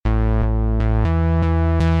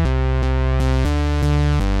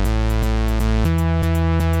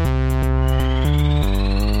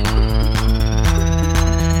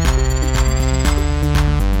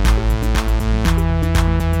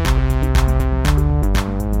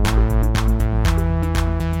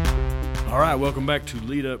right, welcome back to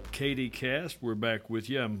Lead Up Katy Cast. We're back with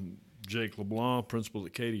you. I'm Jake LeBlanc, principal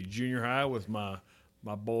at Katy Junior High, with my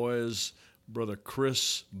boys, brother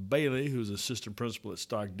Chris Bailey, who's assistant principal at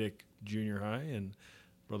Stockdick Junior High, and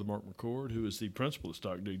brother Mark McCord, who is the principal at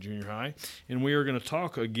Stockdick Junior High. And we are going to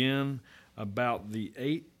talk again about the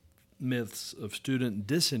 8 myths of student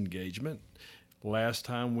disengagement. Last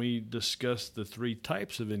time we discussed the 3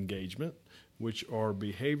 types of engagement, which are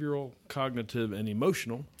behavioral, cognitive, and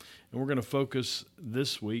emotional. And we're going to focus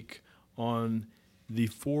this week on the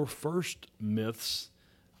 4 first myths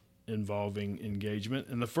involving engagement.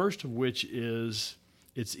 And the first of which is,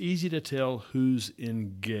 it's easy to tell who's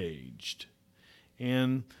engaged.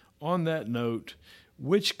 And on that note,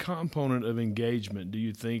 which component of engagement do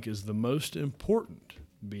you think is the most important?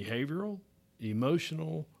 Behavioral,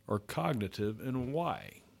 emotional, or cognitive, and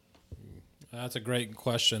why? That's a great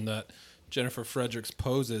question that Jennifer Fredericks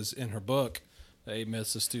poses in her book, The 8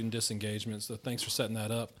 Myths of Student Disengagement. So thanks for setting that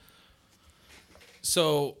up.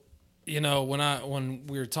 So, when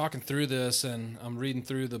we were talking through this and I'm reading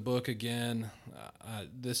through the book again,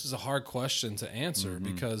 this is a hard question to answer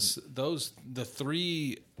because the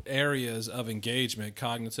 3 areas of engagement,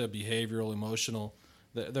 cognitive, behavioral, emotional,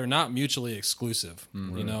 they're not mutually exclusive.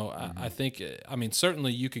 I think,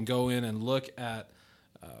 certainly you can go in and look at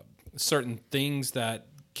certain things that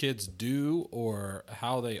kids do or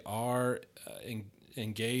how they are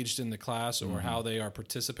engaged in the class or how they are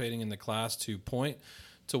participating in the class to point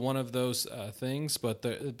to one of those things, but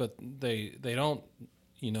they don't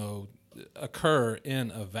occur in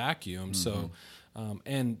a vacuum. So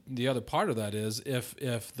and the other part of that is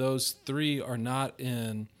if those 3 are not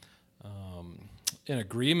in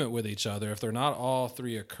agreement with each other, if they're not all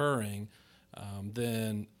 3 occurring,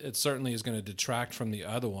 then it certainly is going to detract from the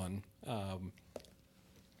other one.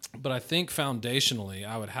 But I think foundationally,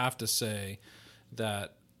 I would have to say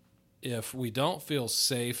that if we don't feel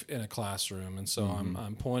safe in a classroom, and so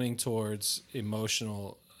I'm pointing towards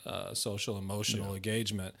emotional, social, emotional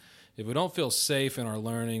engagement. If we don't feel safe in our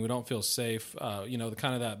learning, we don't feel safe, the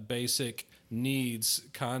kind of that basic needs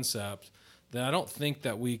concept, then I don't think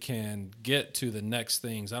that we can get to the next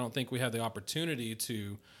things. I don't think we have the opportunity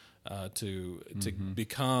to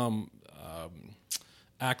become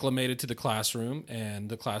acclimated to the classroom and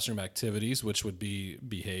the classroom activities, which would be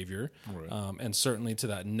behavior, right. And certainly to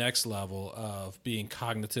that next level of being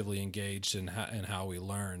cognitively engaged in how we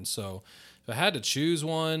learn. So if I had to choose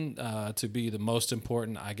one to be the most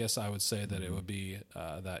important, I guess I would say that it would be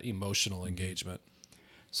that emotional engagement.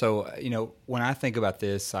 So, when I think about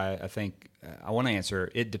this, I think I want to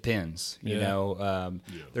answer, it depends.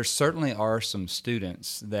 There certainly are some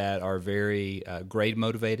students that are very grade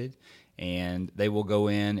motivated, and they will go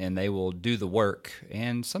in and they will do the work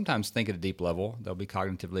and sometimes think at a deep level. They'll be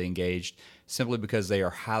cognitively engaged simply because they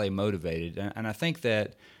are highly motivated. And I think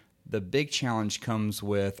that the big challenge comes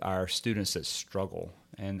with our students that struggle.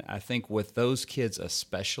 And I think with those kids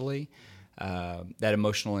especially, that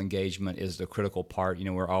emotional engagement is the critical part.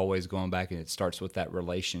 We're always going back, and it starts with that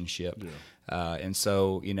relationship. Yeah. And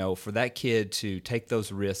so, for that kid to take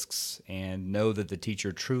those risks and know that the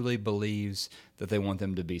teacher truly believes that they want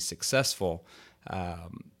them to be successful,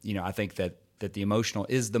 I think that the emotional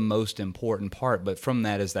is the most important part. But from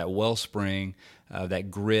that is that wellspring, that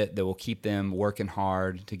grit that will keep them working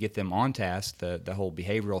hard to get them on task, the whole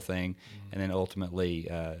behavioral thing, and then ultimately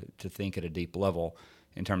to think at a deep level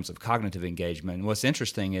in terms of cognitive engagement. And what's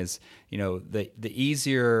interesting is, the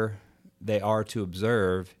easier they are to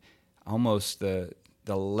observe, almost the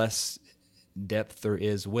less depth there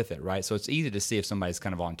is with it, right? So it's easy to see if somebody's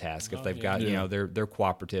kind of on task, if they've got, they're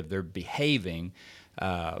cooperative, they're behaving,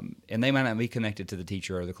 and they might not be connected to the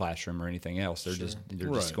teacher or the classroom or anything else. They're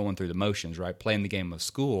just going through the motions, right? Playing the game of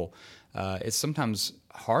school. It's sometimes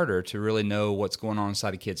harder to really know what's going on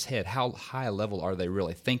inside a kid's head. How high a level are they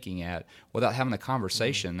really thinking at without having a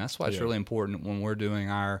conversation? That's why it's really important when we're doing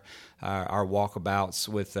our walkabouts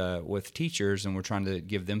with teachers and we're trying to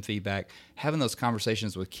give them feedback, having those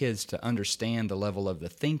conversations with kids to understand the level of the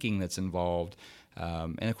thinking that's involved.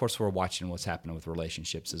 And of course, we're watching what's happening with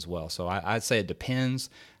relationships as well. So I'd say it depends.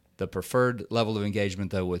 The preferred level of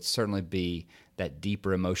engagement, though, would certainly be that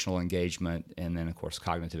deeper emotional engagement, and then, of course,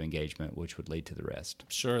 cognitive engagement, which would lead to the rest.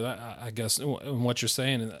 Sure. I guess what you're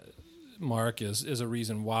saying, Mark, is a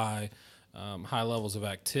reason why high levels of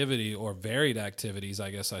activity or varied activities,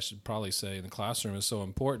 I guess I should probably say, in the classroom is so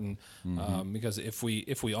important. Because if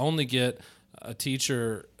we only get a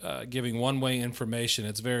teacher giving one-way information,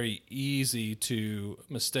 it's very easy to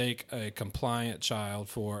mistake a compliant child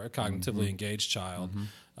for a cognitively engaged child.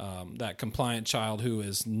 That compliant child who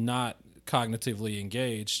is not cognitively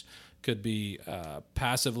engaged could be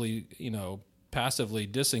passively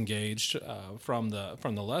disengaged from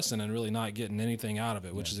the lesson and really not getting anything out of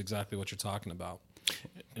it, which is exactly what you're talking about.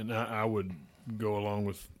 And I would go along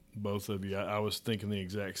with both of you. I was thinking the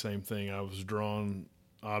exact same thing. I was drawn,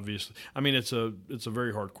 obviously. I mean, it's a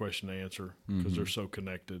very hard question to answer because they're so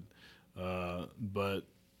connected. But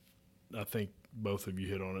I think both of you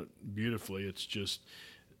hit on it beautifully. It's just,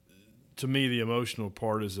 to me, the emotional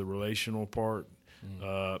part is the relational part.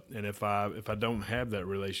 And if I don't have that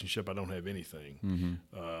relationship, I don't have anything.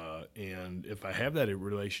 And if I have that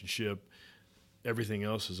relationship, everything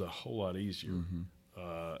else is a whole lot easier.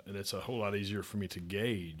 And it's a whole lot easier for me to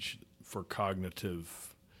gauge for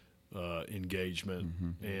cognitive engagement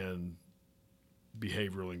and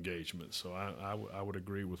behavioral engagement. So I would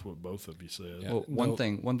agree with what both of you said. Yeah. Well,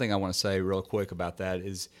 one thing I want to say real quick about that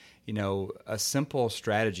is, a simple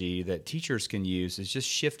strategy that teachers can use is just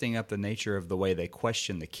shifting up the nature of the way they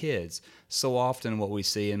question the kids. So often what we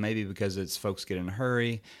see, and maybe because it's folks get in a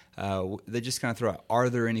hurry, they just kind of throw out, are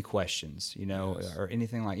there any questions, or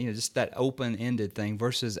anything like, just that open-ended thing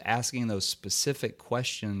versus asking those specific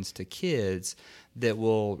questions to kids that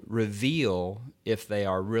will reveal if they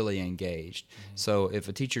are really engaged. So if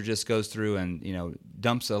a teacher just goes through and,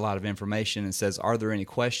 dumps a lot of information and says, are there any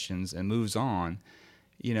questions, and moves on,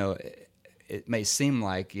 it may seem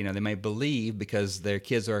like, they may believe because their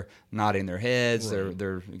kids are nodding their heads, right.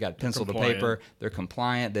 they're got pencil to paper, they're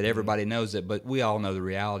compliant, that everybody knows it. But we all know the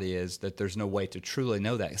reality is that there's no way to truly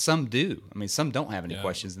know that. Some do. I mean, some don't have any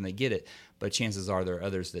questions and they get it, but chances are there are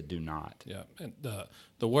others that do not. Yeah, and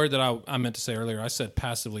the word that I meant to say earlier, I said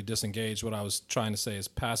passively disengaged. What I was trying to say is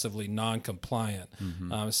passively non-compliant.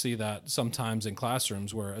 I see that sometimes in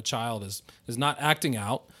classrooms where a child is not acting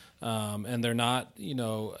out, and they're not,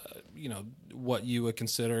 what you would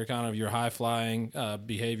consider kind of your high-flying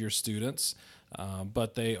behavior students,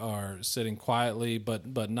 but they are sitting quietly,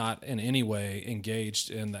 but not in any way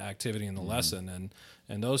engaged in the activity in the lesson,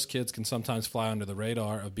 and those kids can sometimes fly under the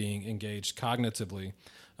radar of being engaged cognitively.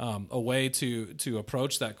 A way to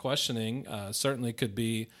approach that questioning certainly could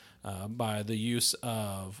be by the use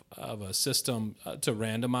of a system to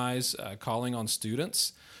randomize calling on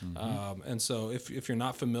students. And so if you're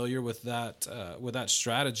not familiar with that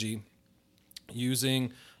strategy,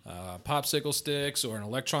 using popsicle sticks or an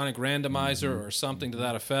electronic randomizer or something to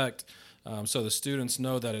that effect, so the students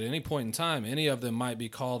know that at any point in time, any of them might be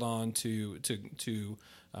called on to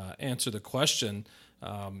answer the question.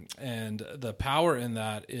 And the power in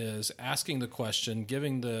that is asking the question,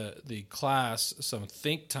 giving the class some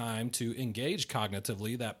think time to engage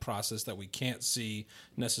cognitively, that process that we can't see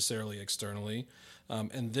necessarily externally,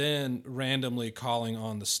 and then randomly calling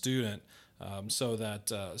on the student so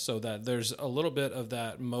that there's a little bit of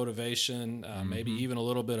that motivation, maybe even a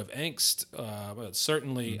little bit of angst, but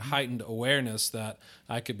certainly heightened awareness that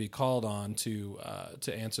I could be called on to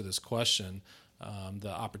answer this question. The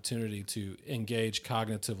opportunity to engage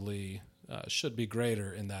cognitively should be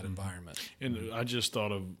greater in that environment. And I just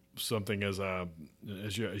thought of something as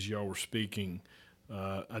y'all were speaking.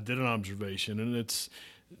 I did an observation, and it's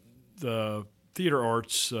the theater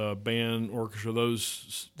arts, band, orchestra.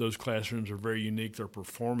 Those classrooms are very unique. They're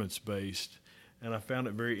performance based, and I found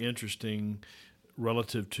it very interesting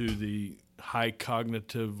relative to the high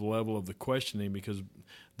cognitive level of the questioning, because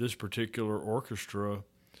this particular orchestra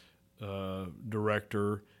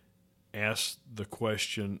director asked the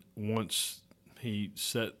question once he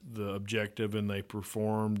set the objective and they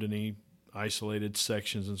performed and he isolated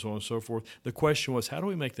sections and so on and so forth. The question was, how do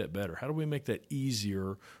we make that better? How do we make that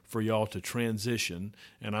easier for y'all to transition?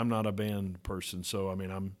 And I'm not a band person, so I mean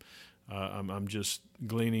I'm just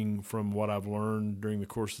gleaning from what I've learned during the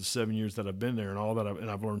course of the 7 years that I've been there, and all that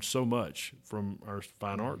I've learned so much from our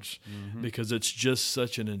fine arts because it's just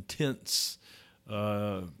such an intense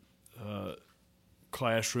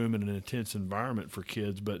classroom and an intense environment for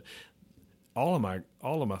kids. But all of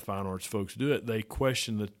my fine arts folks do it. They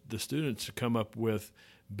question the students to come up with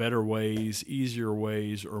better ways, easier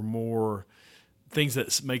ways, or more things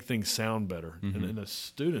that make things sound better. And the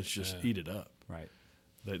students just eat it up. Right.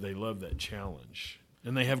 They love that challenge,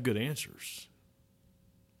 and they have good answers.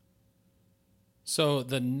 So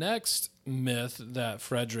the next myth that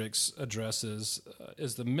Fredericks addresses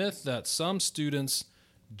is the myth that some students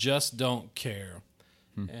just don't care.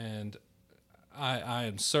 And I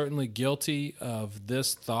am certainly guilty of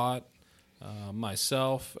this thought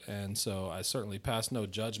myself, and so I certainly pass no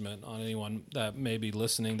judgment on anyone that may be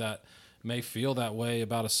listening that may feel that way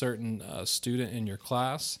about a certain student in your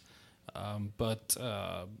class. But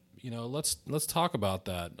let's talk about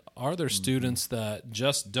that. Are there students that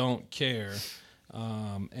just don't care?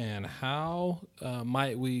 and how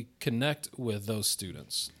might we connect with those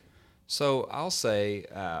students? So I'll say,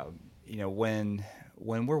 when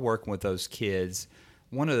we're working with those kids,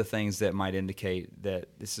 one of the things that might indicate that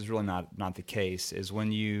this is really not the case is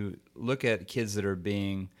when you look at kids that are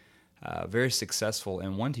being very successful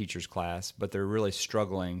in one teacher's class, but they're really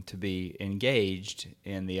struggling to be engaged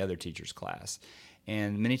in the other teacher's class.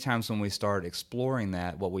 And many times when we start exploring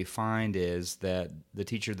that, what we find is that the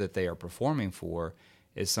teacher that they are performing for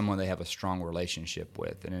is someone they have a strong relationship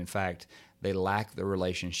with. And in fact, they lack the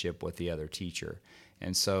relationship with the other teacher.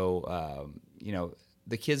 And so,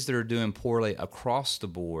 the kids that are doing poorly across the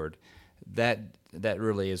board, that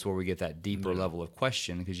really is where we get that deeper level of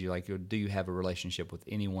question, because do you have a relationship with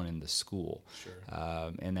anyone in the school? Sure.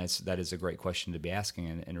 And that is a great question to be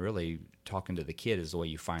asking, and really talking to the kid is the way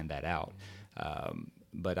you find that out.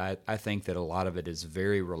 But I think that a lot of it is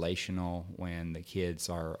very relational when the kids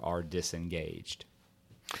are disengaged.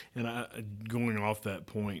 And going off that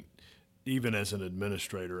point, even as an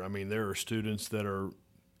administrator, I mean, there are students that are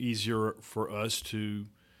easier for us to,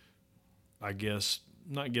 I guess,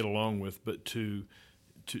 not get along with, but to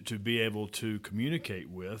be able to communicate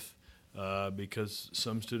with, because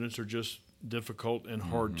some students are just difficult and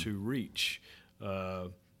hard to reach.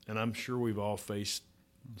 And I'm sure we've all faced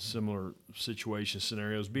similar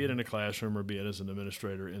scenarios, be it in a classroom or be it as an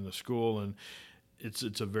administrator in the school. And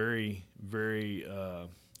it's a very, very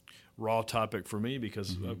raw topic for me,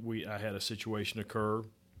 because I had a situation occur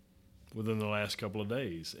within the last couple of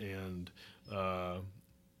days, and a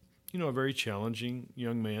very challenging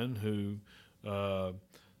young man who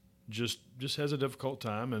just has a difficult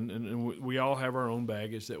time, and we all have our own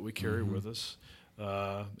baggage that we carry with us,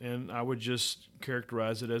 and I would just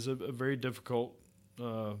characterize it as a very difficult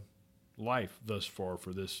life thus far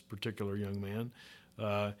for this particular young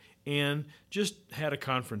man, and just had a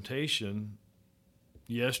confrontation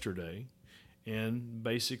yesterday, and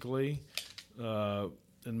basically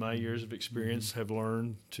in my years of experience have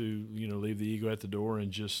learned to leave the ego at the door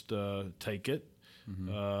and just take it,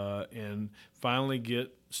 and finally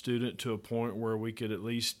get student to a point where we could at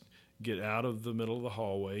least get out of the middle of the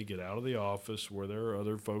hallway, get out of the office where there are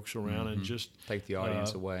other folks around, and just take the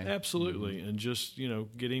audience away. Absolutely, and just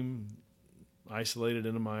get him isolated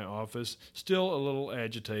into my office. Still a little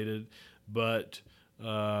agitated, but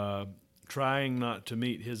trying not to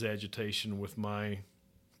meet his agitation with my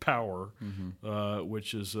power,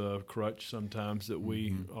 which is a crutch sometimes that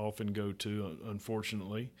we often go to,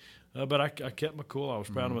 unfortunately. But I kept my cool. I was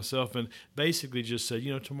proud of myself, and basically just said,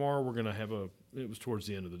 tomorrow we're going to have it was towards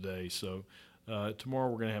the end of the day, so tomorrow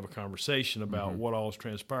we're going to have a conversation about what all has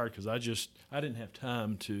transpired, because I didn't have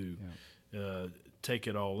time to take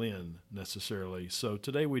it all in necessarily. So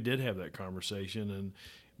today we did have that conversation, and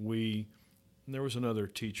there was another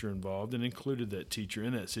teacher involved and included that teacher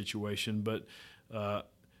in that situation, but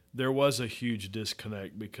there was a huge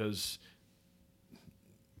disconnect, because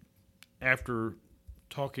after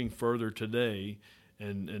talking further today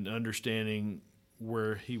and understanding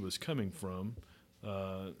where he was coming from,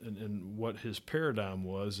 and what his paradigm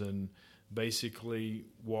was, and basically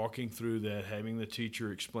walking through that, having the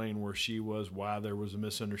teacher explain where she was, why there was a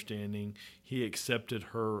misunderstanding, he accepted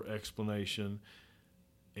her explanation,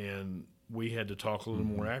 and we had to talk a little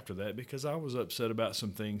more after that, because I was upset about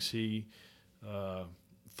some things he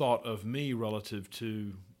thought of me relative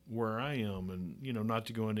to where I am, and not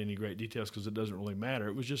to go into any great details because it doesn't really matter.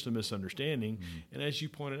 It was just a misunderstanding, and as you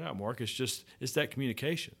pointed out, Mark, it's that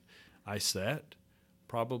communication. I sat.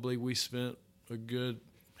 Probably we spent a good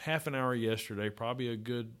half an hour yesterday, probably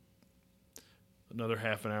another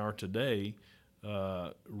half an hour today,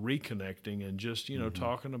 reconnecting and just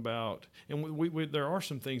talking about, and we there are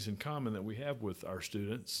some things in common that we have with our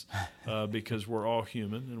students, because we're all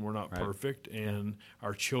human and we're not perfect, and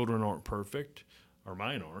our children aren't perfect, or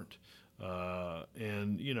mine aren't,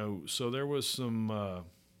 and so there was some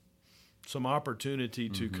opportunity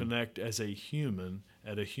to connect as a human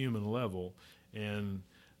at a human level, and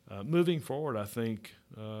moving forward, I think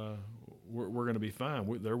we're going to be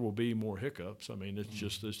fine. There will be more hiccups. I mean, it's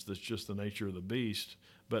just the nature of the beast.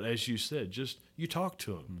 But as you said, just you talk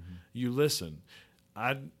to him, you listen.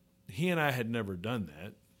 He and I had never done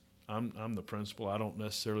that. I'm the principal. I don't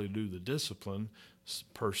necessarily do the discipline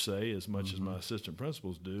per se as much as my assistant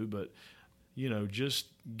principals do. But just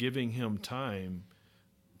giving him time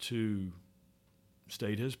to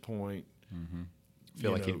state his point.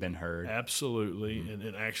 Feel like he'd been heard. Absolutely,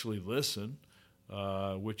 and actually listen,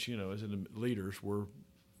 which, as leaders, we're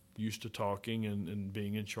used to talking and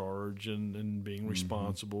being in charge and being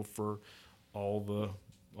responsible for all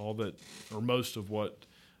that, or most of what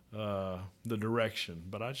the direction.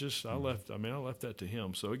 But I left that to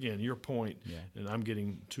him. So again, your point, and I'm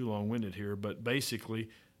getting too long-winded here, but basically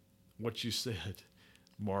what you said,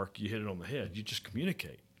 Mark, you hit it on the head. You just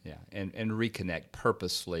communicate. Yeah, and reconnect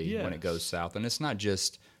purposefully when it goes south. And it's not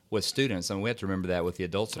just with students. I mean, we have to remember that with the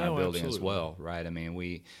adults in our building as well, right? I mean,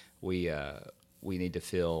 we need to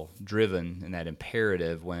feel driven in that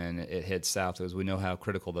imperative when it heads south, because we know how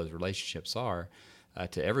critical those relationships are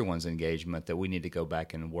to everyone's engagement, that we need to go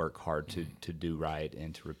back and work hard to do right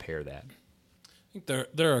and to repair that. I think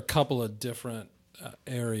there are a couple of different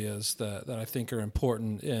areas that I think are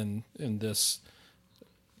important in this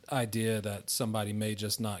idea that somebody may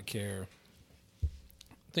just not care.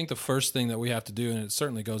 I think the first thing that we have to do, and it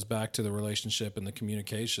certainly goes back to the relationship and the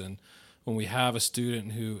communication, when we have a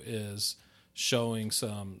student who is showing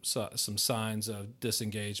some signs of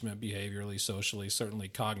disengagement behaviorally, socially, certainly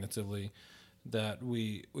cognitively, that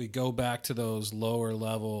we go back to those lower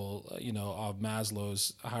level, of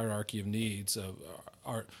Maslow's hierarchy of needs.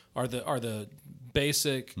 Are the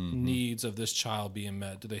basic needs of this child being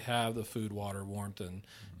met? Do they have the food, water, warmth,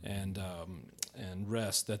 and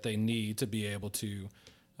rest that they need to be able to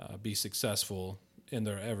be successful in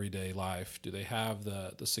their everyday life? Do they have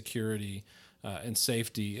the security and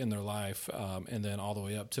safety in their life, and then all the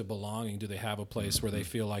way up to belonging? Do they have a place where they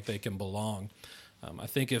feel like they can belong? I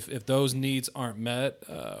think if those needs aren't met,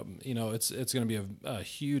 it's going to be a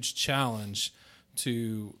huge challenge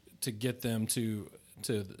to get them to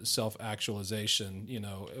self-actualization,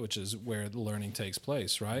 which is where the learning takes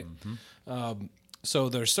place, right? So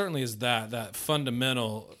there certainly is that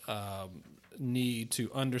fundamental need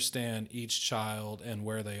to understand each child and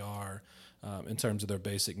where they are in terms of their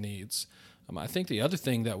basic needs. I think the other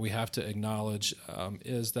thing that we have to acknowledge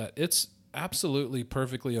is that it's absolutely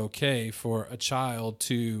perfectly okay for a child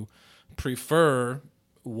to prefer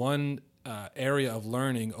one area of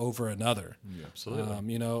learning over another. Yeah,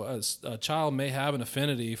 absolutely. A child may have an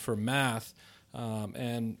affinity for math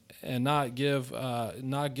and not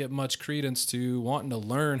get much credence to wanting to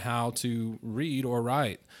learn how to read or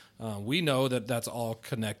write. We know that that's all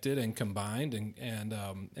connected and combined,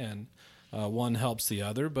 and one helps the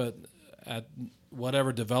other. But at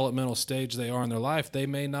whatever developmental stage they are in their life, they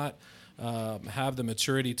may not have the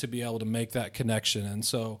maturity to be able to make that connection. And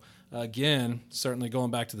so, again, certainly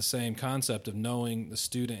going back to the same concept of knowing the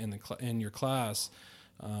student in your class,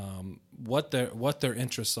 what their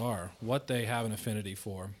interests are, what they have an affinity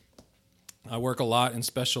for. I work a lot in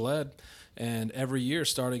special ed, and every year,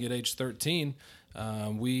 starting at age 13,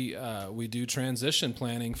 we do transition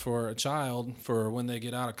planning for a child for when they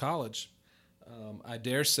get out of college. I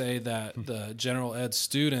dare say that the general ed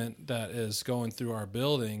student that is going through our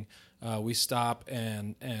building, we stop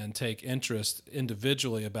and take interest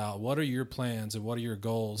individually about what are your plans and what are your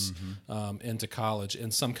goals into college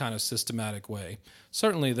in some kind of systematic way.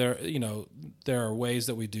 Certainly, there are ways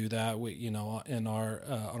that we do that. We in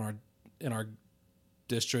our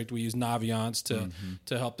district, we use Naviance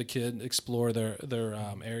to help the kid explore their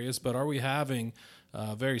areas. But are we having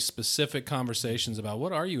very specific conversations about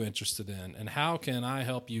what are you interested in and how can I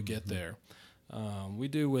help you get there? We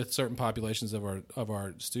do with certain populations of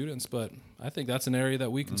our students, but I think that's an area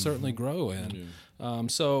that we can certainly grow in.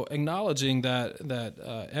 So acknowledging that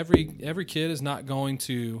every kid is not going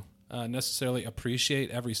to necessarily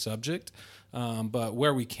appreciate every subject, but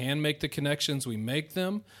where we can make the connections, we make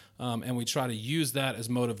them, and we try to use that as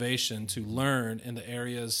motivation to learn in the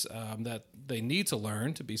areas that they need to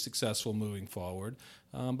learn to be successful moving forward,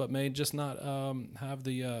 but may just not have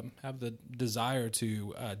the desire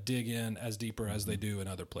to dig in as deeper as they do in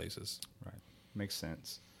other places. Right, makes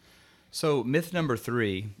sense. So myth number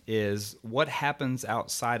 3 is what happens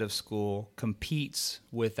outside of school competes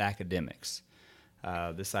with academics.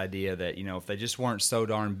 This idea that, if they just weren't so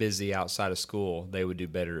darn busy outside of school, they would do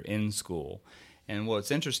better in school. And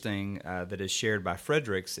what's interesting that is shared by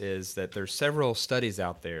Fredericks is that there's several studies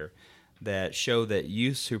out there that show that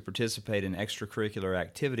youths who participate in extracurricular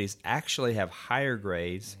activities actually have higher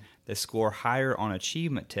grades, they score higher on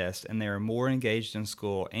achievement tests, and they are more engaged in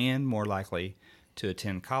school and more likely to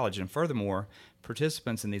attend college. And furthermore,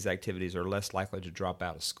 participants in these activities are less likely to drop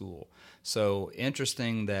out of school. So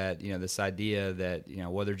interesting that, this idea that,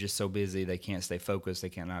 well, they're just so busy, they can't stay focused, they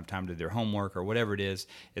can't have time to do their homework or whatever it is,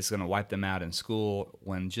 it's going to wipe them out in school,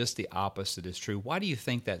 when just the opposite is true. Why do you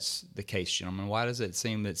think that's the case, gentlemen? Why does it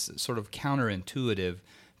seem it's sort of counterintuitive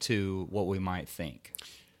to what we might think?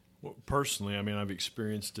 Well, personally, I've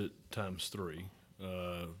experienced it times 3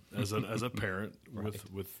 as a parent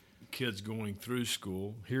Right. with kids going through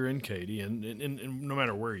school here in Katy, and no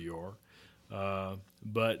matter where you are.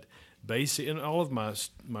 But basically, and all of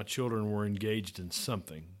my children were engaged in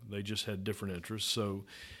something. They just had different interests. So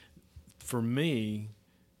for me,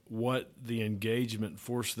 what the engagement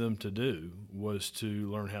forced them to do was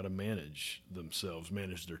to learn how to manage themselves,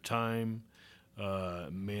 manage their time,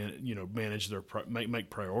 manage their make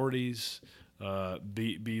priorities.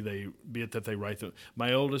 Be it that they write them.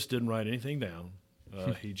 My oldest didn't write anything down.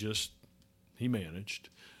 He managed,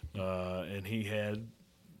 and he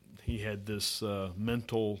had this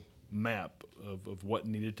mental map of what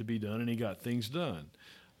needed to be done, and he got things done.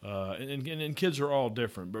 And kids are all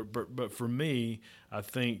different, but for me, I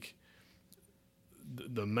think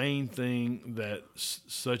the main thing that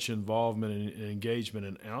such involvement and engagement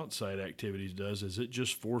in outside activities does is it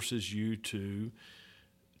just forces you to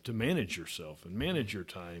manage yourself and manage your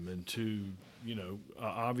time, and to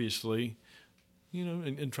obviously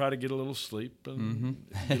and try to get a little sleep and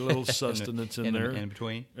get a little sustenance in there in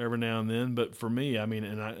between every now and then. But for me, I mean,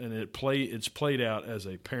 it's played out as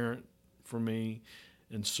a parent for me,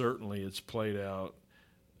 and certainly it's played out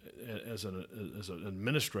as an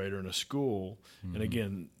administrator in a school. And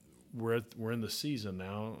again, we're in the season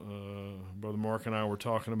now. Brother Mark and I were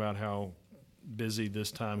talking about how busy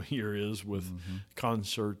this time of year is with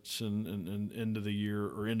concerts and end of the year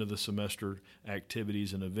or end of the semester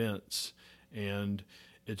activities and events. And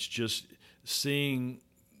it's just seeing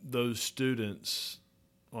those students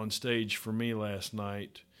on stage for me last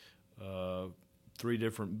night, 3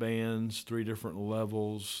 different bands, 3 different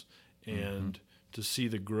levels, and to see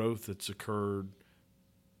the growth that's occurred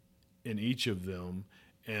in each of them.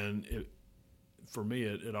 And for me,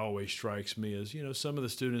 it always strikes me as, some of the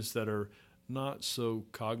students that are not so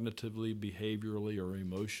cognitively, behaviorally, or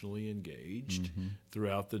emotionally engaged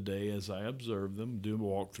throughout the day, as I observe them, do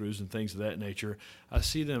walkthroughs and things of that nature. I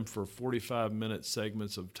see them for 45-minute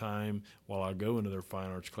segments of time while I go into their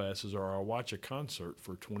fine arts classes, or I'll watch a concert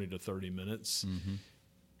for 20 to 30 minutes,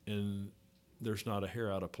 and there's not a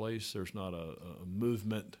hair out of place. There's not a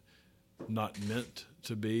movement not meant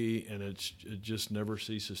to be, and it just never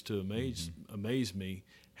ceases to amaze me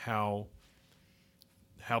how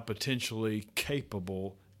potentially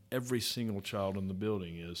capable every single child in the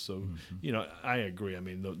building is. So, I agree. I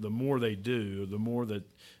mean, the more they do, the more that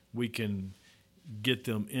we can get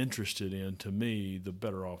them interested in, to me, the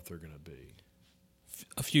better off they're going to be.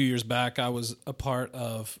 A few years back, I was a part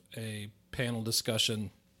of a panel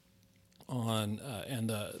discussion on, and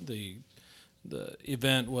the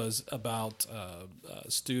event was about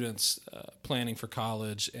students planning for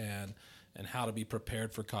college and how to be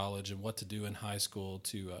prepared for college and what to do in high school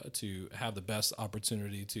to have the best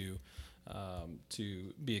opportunity to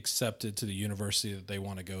be accepted to the university that they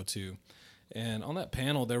want to go to. And on that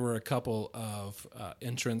panel, there were a couple of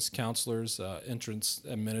entrance counselors, entrance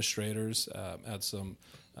administrators at some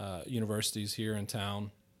universities here in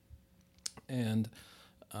town. And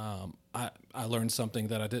I learned something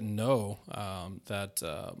that I didn't know, that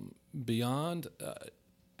beyond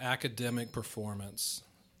academic performance,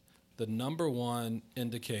 the number one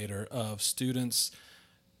indicator of students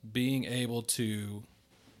being able to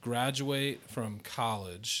graduate from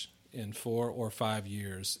college in 4 or 5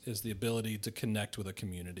 years is the ability to connect with a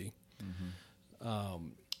community.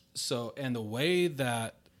 And the way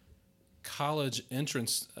that college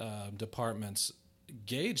entrance departments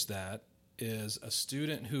gauge that is a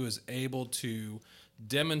student who is able to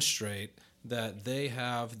demonstrate that they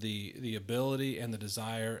have the ability and the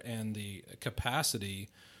desire and the capacity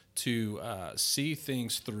to see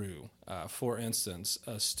things through. For instance,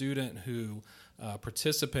 a student who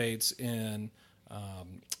participates in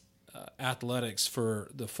athletics for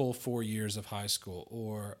the full 4 years of high school,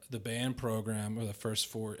 or the band program, or the first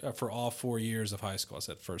 4 for all 4 years of high school. I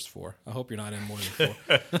said first 4. I hope you're not in more than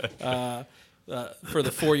 4. For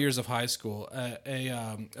the 4 years of high school,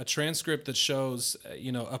 a transcript that shows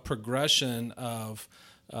a progression of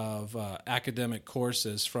academic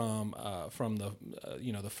courses from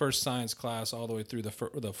the first science class all the way through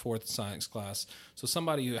the fourth science class. So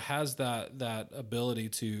somebody who has that ability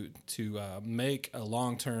to make a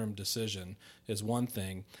long-term decision is one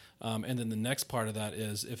thing, and then the next part of that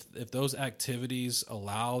is if those activities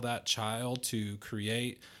allow that child to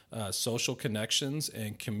create social connections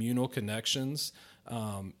and communal connections,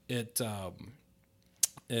 it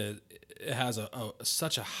has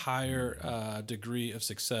such a higher degree of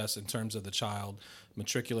success in terms of the child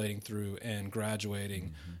matriculating through and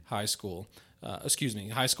graduating high school.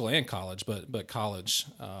 High school and college, but college,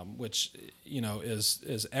 which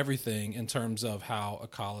is everything in terms of how a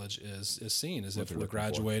college is seen, as if we're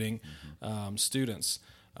graduating students.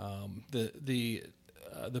 The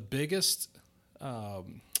biggest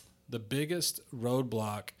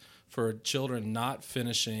roadblock for children not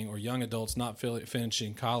finishing or young adults not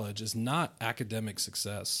finishing college is not academic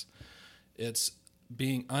success. It's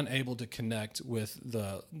being unable to connect with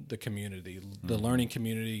the community, the learning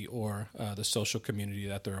community, or the social community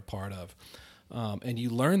that they're a part of. And you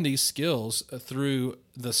learn these skills through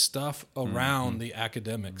the stuff around the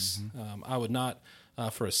academics. I would not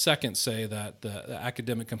for a second say that the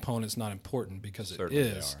academic component is not important, because Certainly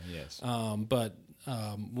it is. They are, yes. But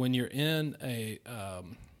when you're in a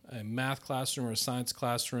math classroom or a science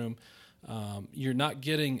classroom, you're not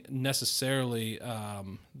getting necessarily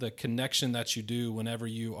the connection that you do whenever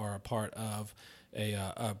you are a part of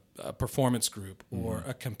a performance group or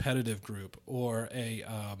a competitive group or a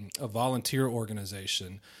volunteer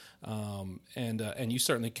organization. And you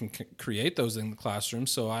certainly can create those in the classroom.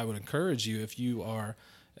 So I would encourage you, if you are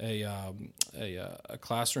a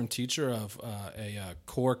classroom teacher of a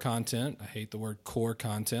core content. I hate the word core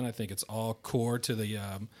content. I think it's all core to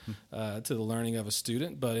the learning of a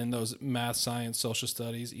student. But in those math, science, social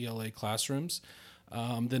studies, ELA classrooms,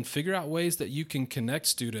 then figure out ways that you can connect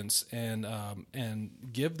students and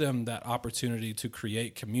give them that opportunity to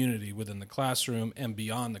create community within the classroom and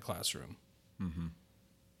beyond the classroom. Mm-hmm.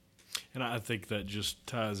 And I think that just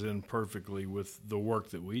ties in perfectly with the work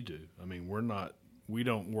that we do. I mean, we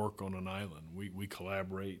don't work on an island. We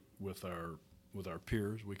collaborate with our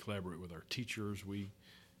peers. We collaborate with our teachers.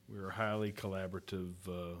 We're highly collaborative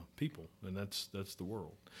people, and that's the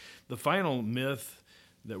world. The final myth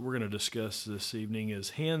that we're going to discuss this evening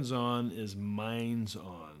is hands-on is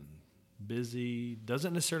minds-on. Busy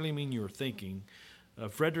doesn't necessarily mean you're thinking.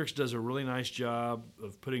 Fredericks does a really nice job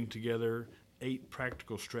of putting together 8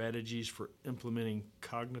 practical strategies for implementing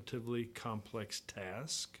cognitively complex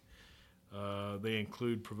tasks. They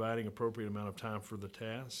include providing appropriate amount of time for the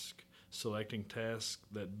task, selecting tasks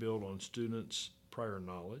that build on students' prior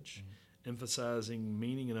knowledge, emphasizing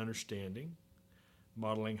meaning and understanding,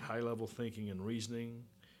 modeling high-level thinking and reasoning,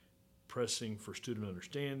 pressing for student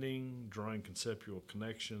understanding, drawing conceptual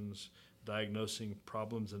connections, diagnosing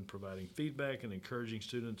problems and providing feedback, and encouraging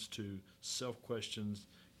students to self-questions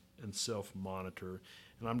and self-monitor.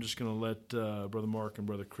 And I'm just going to let Brother Mark and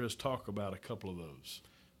Brother Chris talk about a couple of those.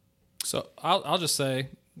 So I'll just say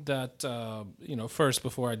that, first,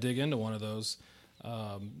 before I dig into one of those,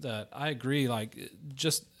 that I agree, like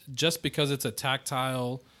just because it's a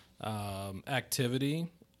tactile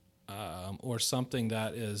activity or something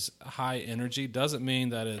that is high energy doesn't mean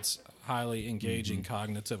that it's highly engaging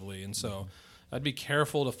cognitively. And so I'd be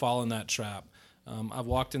careful to fall in that trap. I've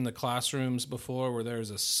walked in the classrooms before where there's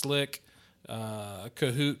a slick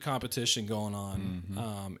Kahoot competition going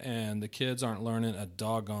on, and the kids aren't learning a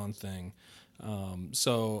doggone thing. And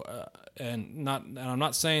I'm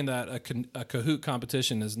not saying that a Kahoot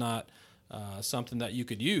competition is not something that you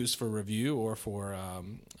could use for review or for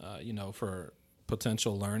for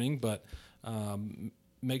potential learning, but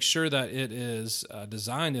make sure that it is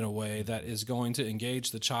designed in a way that is going to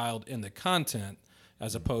engage the child in the content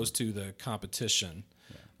as opposed to the competition.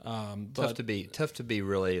 Tough to be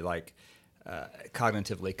really like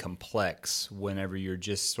cognitively complex whenever you're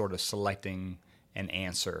just sort of selecting an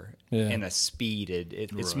answer in a speeded.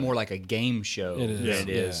 It's more like a game show than it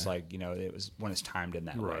is like it was when it's timed in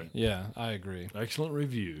that way. Yeah, I agree. Excellent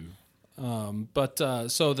review. But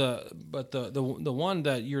the one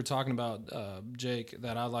that you're talking about, Jake,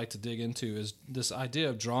 that I'd like to dig into is this idea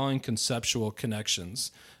of drawing conceptual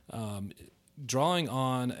connections. Drawing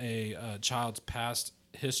on a child's past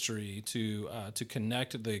history to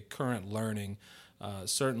connect the current learning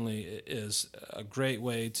certainly is a great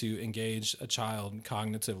way to engage a child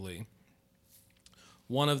cognitively.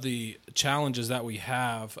 One of the challenges that we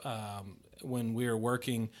have when we are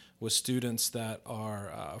working with students that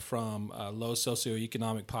are from low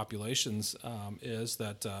socioeconomic populations is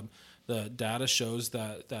that the data shows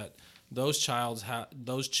that those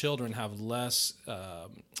children have less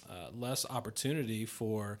opportunity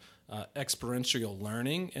for experiential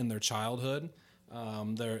learning in their childhood.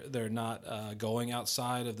 They're not going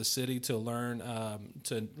outside of the city to learn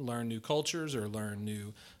new cultures or learn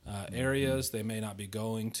new areas. They may not be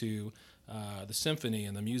going to the symphony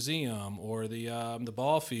and the museum or the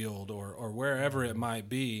ball field or wherever it might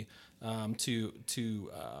be to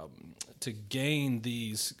gain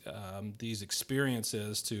these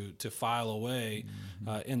experiences to file away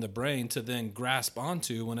in the brain to then grasp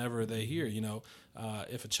onto whenever they hear.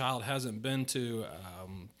 If a child hasn't been to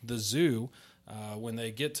the zoo, when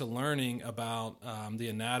they get to learning about the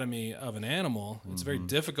anatomy of an animal, it's very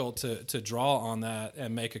difficult to draw on that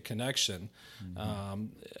and make a connection,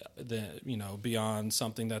 beyond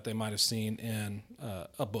something that they might have seen in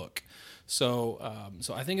a book. So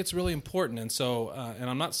I think it's really important. And so, and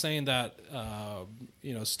I'm not saying that,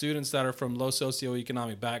 students that are from low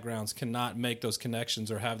socioeconomic backgrounds cannot make those connections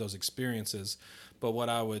or have those experiences. But what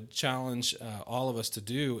I would challenge all of us to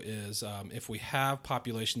do is, if we have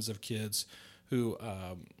populations of kids who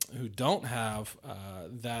don't have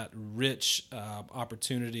that rich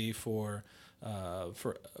opportunity for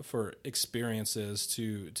experiences,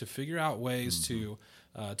 to figure out ways to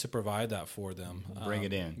provide that for them. Bring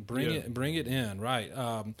it in. Bring it in. Right.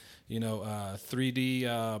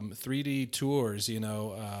 3D tours.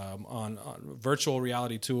 On virtual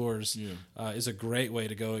reality tours is a great way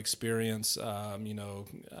to go experience. The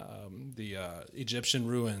Egyptian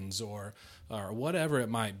ruins or whatever it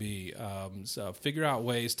might be. So figure out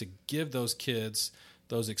ways to give those kids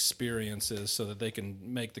those experiences so that they can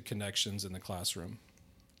make the connections in the classroom.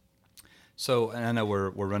 So, and I know we're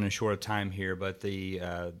running short of time here, but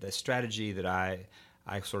the strategy that I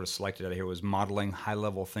sort of selected out of here was modeling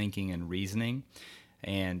high-level thinking and reasoning.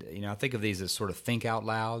 And, I think of these as sort of think out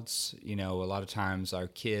louds. A lot of times our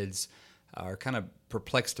kids are kind of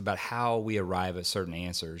perplexed about how we arrive at certain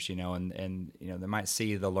answers, and they might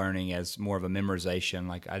see the learning as more of a memorization,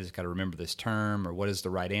 like I just got to remember this term or what is the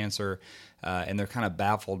right answer, and they're kind of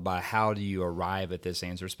baffled by how do you arrive at this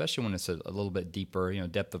answer, especially when it's a little bit deeper,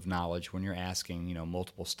 depth of knowledge, when you're asking,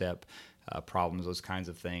 multiple step problems, those kinds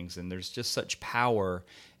of things. And there's just such power,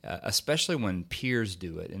 especially when peers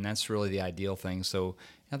do it, and that's really the ideal thing. So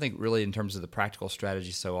I think really in terms of the practical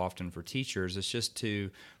strategy so often for teachers, it's just to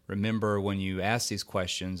remember when you ask these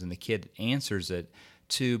questions and the kid answers it,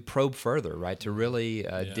 to probe further, right? To really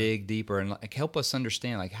dig deeper and help us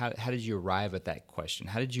understand, how did you arrive at that question?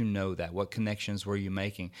 How did you know that? What connections were you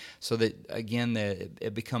making? So that, again,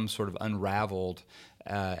 it becomes sort of unraveled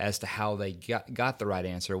as to how they got the right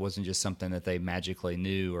answer. It wasn't just something that they magically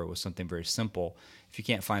knew or it was something very simple. If you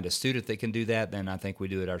can't find a student that can do that, then I think we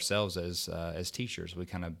do it ourselves as teachers. We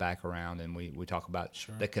kind of back around and we talk about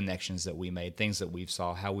the connections that we made, things that we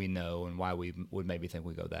saw, how we know, and why we would maybe think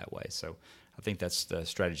we go that way. So I think that's the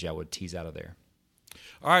strategy I would tease out of there.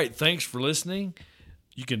 All right, thanks for listening.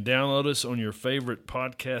 You can download us on your favorite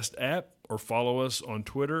podcast app or follow us on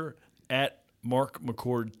Twitter at Mark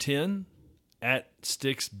McCord 10, at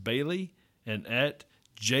Stix Bailey, and at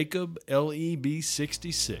Jacob LEB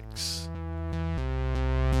 66.